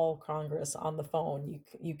could call Congress on the phone.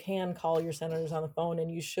 You can call your senators on the phone,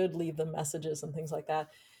 and you should leave them messages and things like that.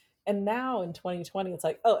 And now in 2020, it's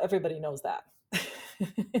like, oh, everybody knows that.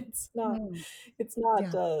 it's not mm, it's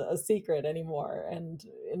not yeah, a secret anymore. And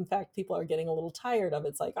in fact, people are getting a little tired of it.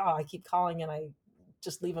 It's like, oh, I keep calling and I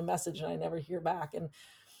just leave a message and I never hear back. And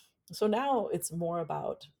so now it's more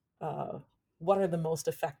about, uh, what are the most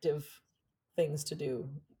effective things to do.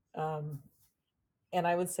 Um, and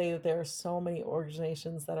I would say that there are so many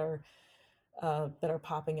organizations that are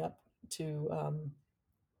popping up to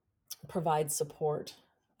provide support.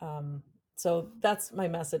 Um, so that's my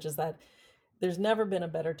message: is that there's never been a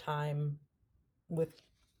better time with,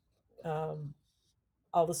 um,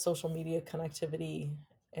 all the social media connectivity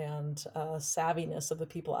and savviness of the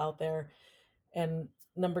people out there. And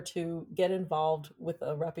number two, get involved with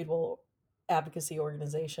a reputable advocacy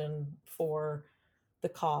organization for the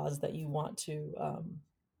cause that you want to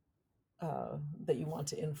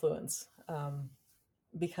influence.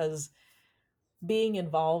 Because being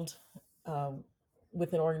involved, um,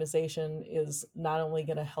 with an organization is not only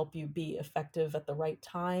going to help you be effective at the right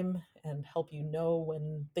time and help you know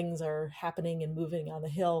when things are happening and moving on the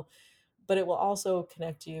hill, but it will also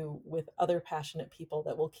connect you with other passionate people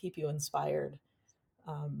that will keep you inspired.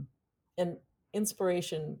 And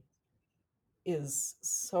inspiration is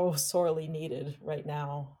so sorely needed right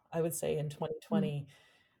now. I would say in mm. 2020,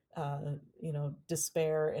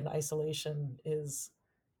 despair and isolation is,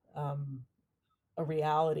 um, a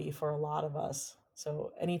reality for a lot of us.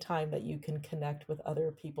 So anytime that you can connect with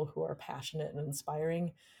other people who are passionate and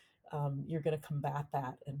inspiring, you're going to combat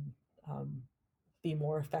that, and be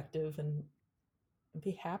more effective, and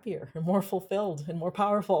be happier and more fulfilled and more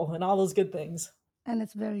powerful and all those good things. And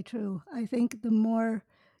it's very true. I think the more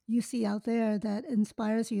you see out there that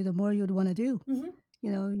inspires you, the more you'd want to do. Hmm.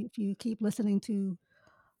 You know, if you keep listening to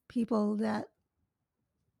people that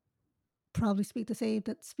probably speak the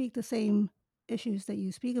same issues that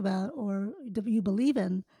you speak about or that you believe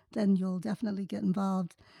in, then you'll definitely get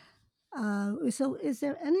involved. So, is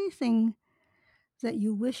there anything that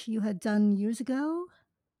you wish you had done years ago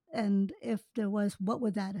And if there was, what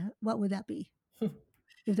would that be?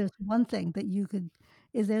 If there's one thing that you could,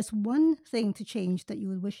 if there's one thing to change that you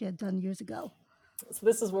would wish you had done years ago, So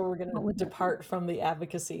this is where we're going what to would that be? depart from the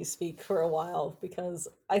advocacy speak for a while, because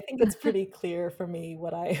I think it's pretty clear for me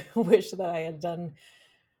what I wish that I had done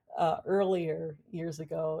earlier years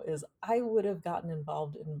ago is I would have gotten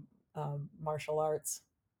involved in martial arts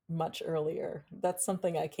much earlier. That's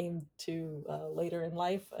something I came to later in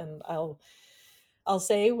life, and I'll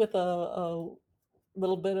say with a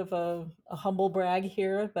little bit of a humble brag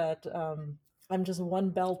here that I'm just one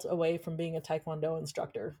belt away from being a Taekwondo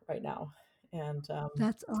instructor right now. And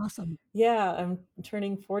That's awesome. yeah, I'm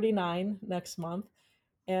turning 49 next month.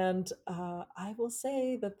 And I will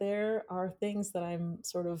say that there are things that I'm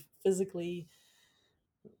sort of physically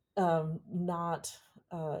not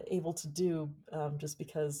able to do just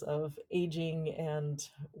because of aging and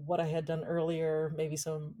what I had done earlier. Maybe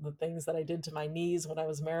some of the things that I did to my knees when I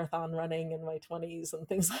was marathon running in my 20s and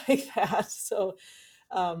things like that. So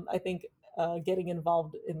I think getting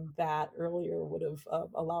involved in that earlier would have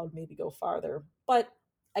allowed me to go farther. But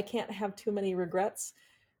I can't have too many regrets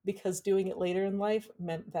because doing it later in life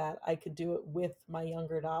meant that I could do it with my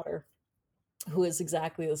younger daughter, who is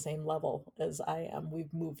exactly the same level as I am.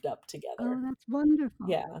 We've moved up Oh, together. that's wonderful.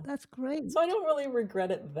 Yeah. That's So I great. don't really regret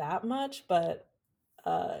it that much, but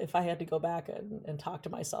if I had to go back and talk to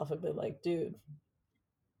myself, I'd be like, dude,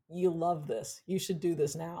 you love this. You should do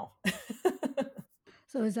this now.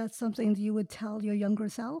 So is that something that you would tell your younger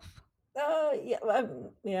self? Yeah,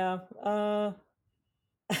 yeah.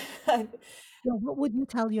 Yeah, what would you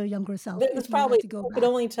tell your younger self There's if you had probably, to go if I could back?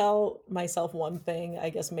 only tell myself one thing,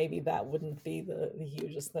 I guess maybe that wouldn't be the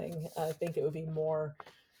hugest thing. I think it would be more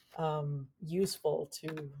useful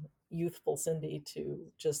to youthful Cindy to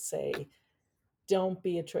just say, don't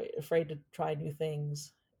be afraid to try new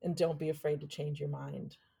things and don't be afraid to change your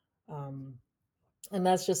mind. Um, and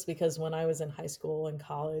that's just because when I was in high school and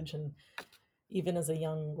college and even as a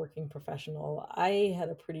young working professional, I had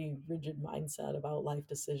a pretty rigid mindset about life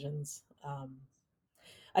decisions.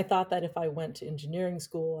 I thought that if I went to engineering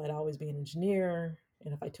school, I'd always be an engineer.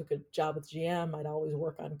 And if I took a job with GM, I'd always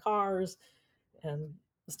work on cars and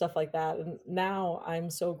stuff like that. And now I'm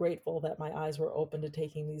so grateful that my eyes were open to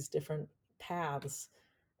taking these different paths.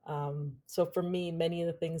 So for me, many of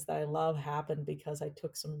the things that I love happened because I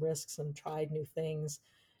took some risks and tried new things,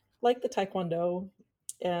 like the Taekwondo.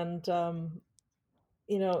 And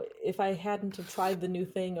if I hadn't have tried the new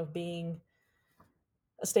thing of being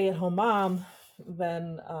a stay-at-home mom,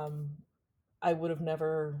 then I would have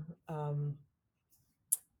never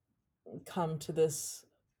come to this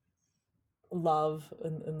love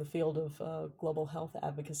in the field of global health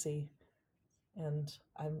advocacy. And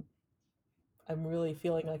I'm really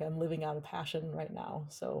feeling like I'm living out a passion right now.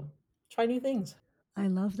 So try new things. I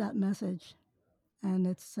love that message. And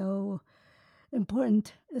it's so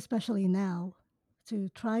important, especially now, to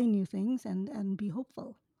try new things and be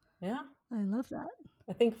hopeful. Yeah. I love that.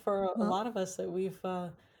 I think for a Well, lot of us that we've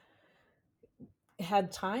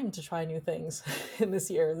had time to try new things in this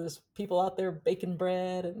year. There's people out there baking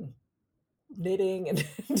bread and knitting and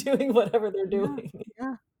doing whatever they're yeah, doing.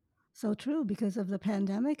 yeah. So true because of the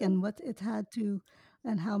pandemic and what it had to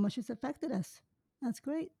and how much it's affected us. That's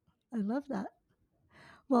great. I love that.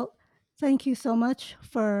 Well, thank you so much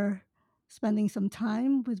for spending some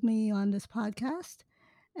time with me on this podcast.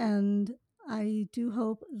 And I do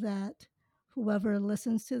hope that whoever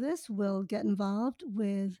listens to this will get involved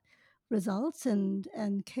with results and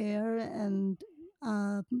care and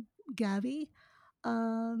Gabby.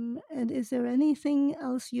 And is there anything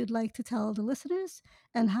else you'd like to tell the listeners?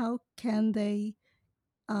 And how can they,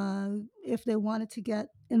 if they wanted to get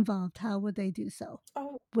involved, how would they do so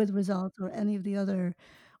Oh, with results or any of the other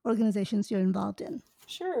organizations you're involved in?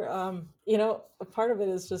 sure. A part of it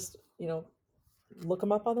is just, look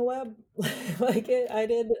them up on the web like I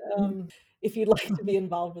did. Mhm. If you'd like to be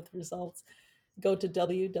involved with results, go to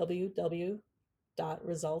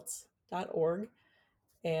www.results.org.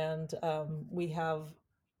 And we have,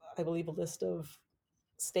 I believe, a list of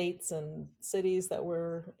states and cities that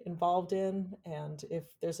we're involved in. And if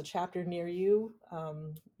there's a chapter near you,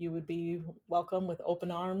 you would be welcome with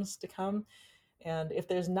open arms to come. And if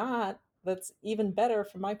there's not, that's even better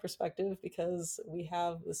from my perspective because we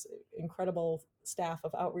have this incredible staff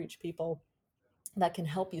of outreach people that can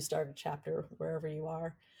help you start a chapter wherever you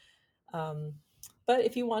are. Um, but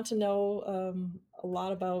if you want to know a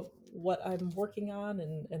lot about what I'm working on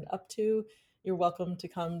and up to, you're welcome to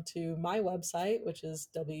come to my website, which is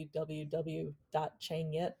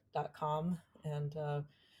www.changyit.com. And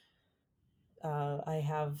I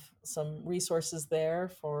have some resources there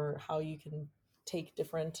for how you can take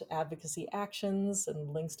different advocacy actions and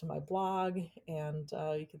links to my blog, and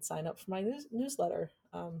you can sign up for my newsletter.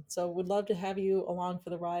 So would love to have you along for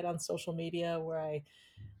the ride on social media, where I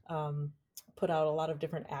um, put out a lot of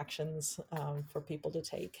different actions for people to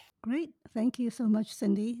take. Great. Thank you so much,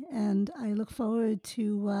 Cindy. And I look forward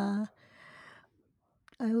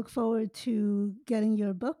to getting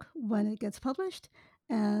your book when it gets published.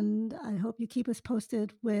 And I hope you keep us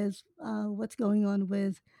posted with what's going on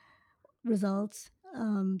with results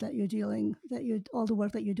all the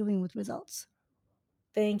work that you're doing with results.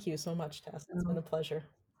 Thank you so much, Tess. It's been So, a pleasure.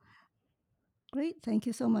 great. Thank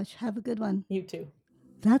you so much. Have a good one. You too.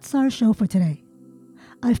 That's our show for today.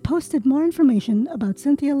 I've posted more information about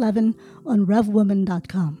Cynthia Levin on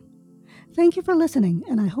revwoman.com. Thank you for listening,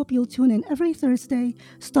 and I hope you'll tune in every Thursday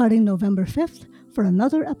starting November 5th for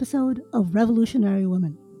another episode of Revolutionary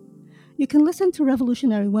Women. You can listen to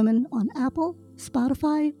Revolutionary Women on Apple,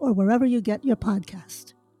 Spotify, or wherever you get your podcast.